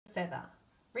Feather,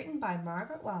 written by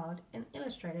Margaret and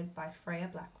illustrated by Freya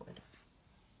Blackwood.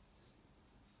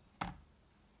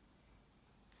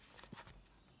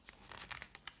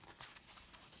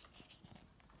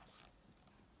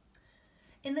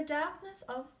 In the darkness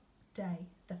of day,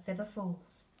 the feather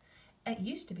falls. It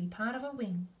used to be part of a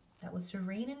wing that was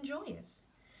serene and joyous.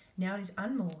 Now it is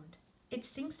unmoored. It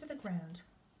sinks to the ground,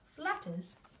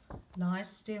 flutters, lies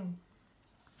still.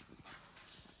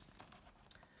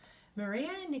 Maria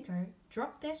and Nico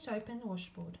drop their soap in the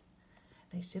washboard.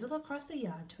 They sidle across the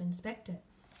yard to inspect it.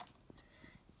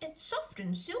 It's soft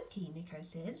and silky, Nico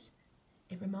says.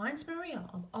 It reminds Maria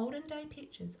of olden day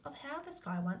pictures of how the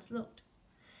sky once looked.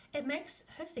 It makes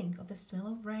her think of the smell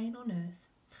of rain on earth,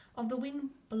 of the wind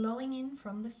blowing in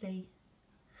from the sea.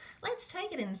 Let's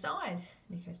take it inside,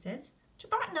 Nico says, to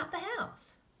brighten up the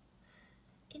house.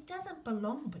 It doesn't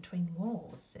belong between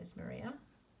walls, says Maria.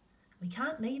 We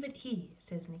can't leave it here,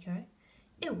 says Nico.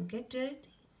 It will get dirty.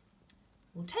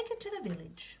 We'll take it to the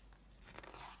village.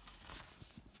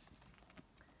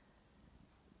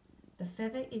 The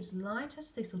feather is light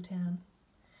as Thistletown.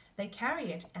 They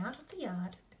carry it out of the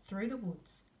yard, through the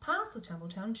woods, past the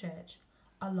Tumbletown church,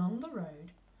 along the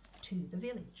road to the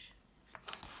village.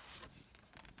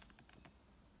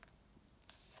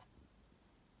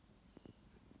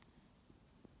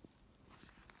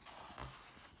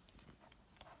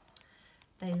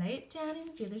 They lay it down in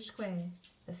the village square.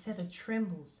 The feather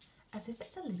trembles as if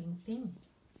it's a living thing.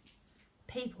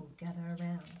 People gather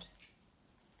around.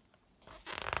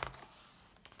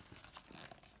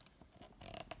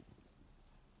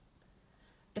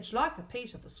 It's like a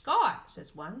piece of the sky,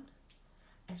 says one.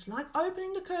 It's like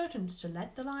opening the curtains to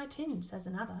let the light in, says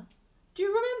another. Do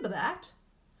you remember that?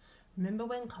 Remember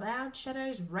when cloud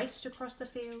shadows raced across the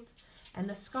fields and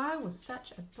the sky was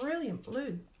such a brilliant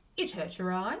blue? It hurt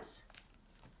your eyes.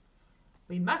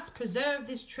 We must preserve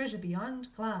this treasure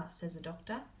beyond glass, says a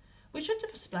doctor. We should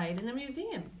display it in a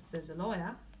museum, says a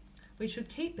lawyer. We should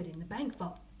keep it in the bank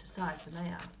vault, decides the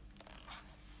mayor.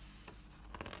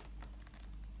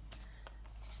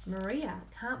 Maria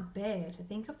can't bear to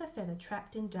think of the feather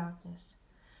trapped in darkness.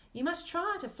 You must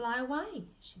try to fly away,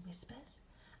 she whispers.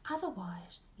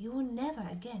 Otherwise you will never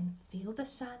again feel the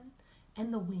sun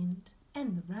and the wind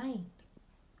and the rain.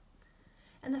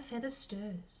 And the feather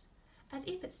stirs, as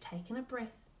if it's taken a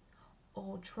breath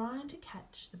or trying to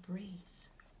catch the breeze,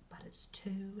 but it's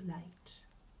too late.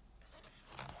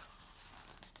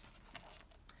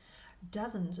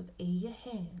 Dozens of eager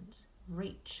hands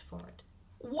reach for it.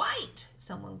 Wait,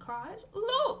 someone cries,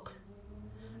 look!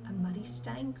 A muddy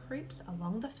stain creeps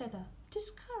along the feather,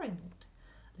 discolouring it,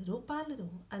 little by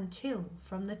little, until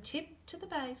from the tip to the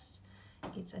base,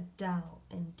 it's a dull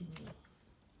and dingy.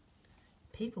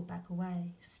 People back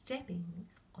away, stepping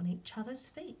on each other's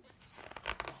feet.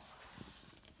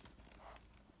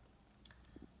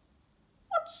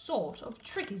 What sort of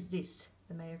trick is this?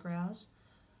 The mayor growls.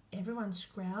 Everyone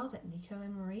scowls at Nico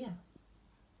and Maria.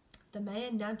 The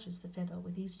mayor nudges the feather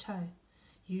with his toe.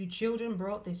 You children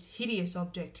brought this hideous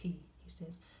object here, he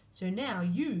says, so now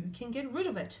you can get rid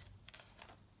of it.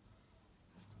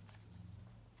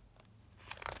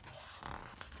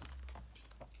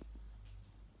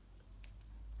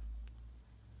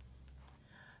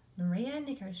 Maria and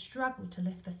Nico struggle to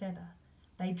lift the feather.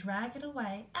 They drag it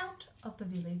away out of the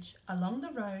village, along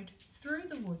the road, through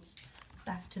the woods,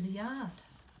 back to the yard.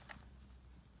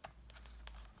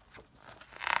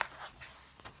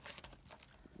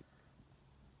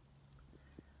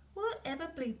 Will it ever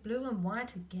be blue and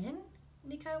white again?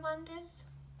 Nico wonders.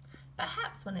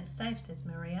 Perhaps when it's safe, says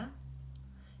Maria.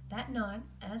 That night,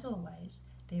 as always,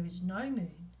 there is no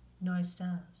moon, no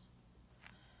stars.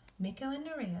 Nico and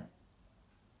Maria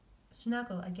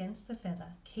snuggle against the feather,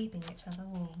 keeping each other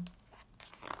warm.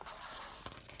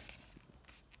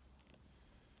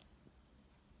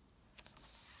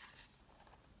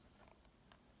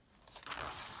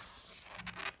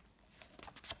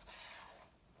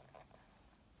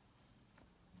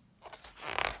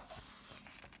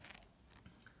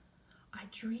 I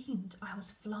dreamed I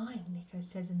was flying, Nico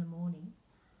says in the morning.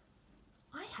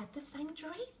 I had the same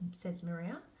dream, says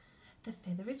Maria. The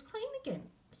feather is clean again,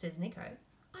 says Nico.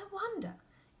 I wonder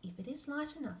if it is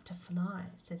light enough to fly,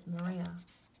 says Maria.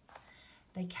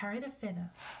 They carry the feather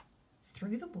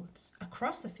through the woods,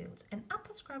 across the fields and up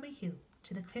a scrubby hill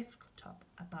to the cliff top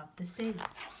above the sea.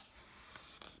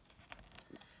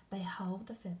 They hold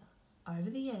the feather over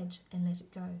the edge and let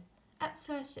it go. At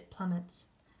first it plummets,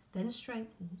 then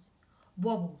straightens,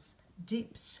 wobbles,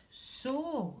 dips,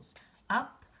 soars,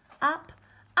 up, up,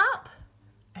 up.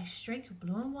 A streak of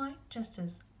blue and white just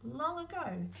as long ago,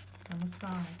 summer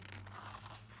sky.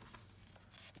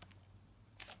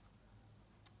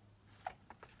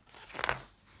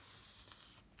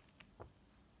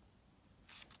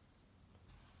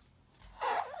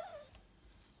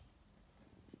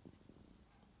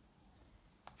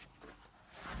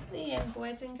 The end,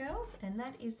 boys and girls, and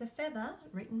that is The Feather,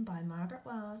 written by Margaret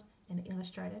and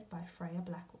illustrated by Freya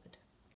Blackwood.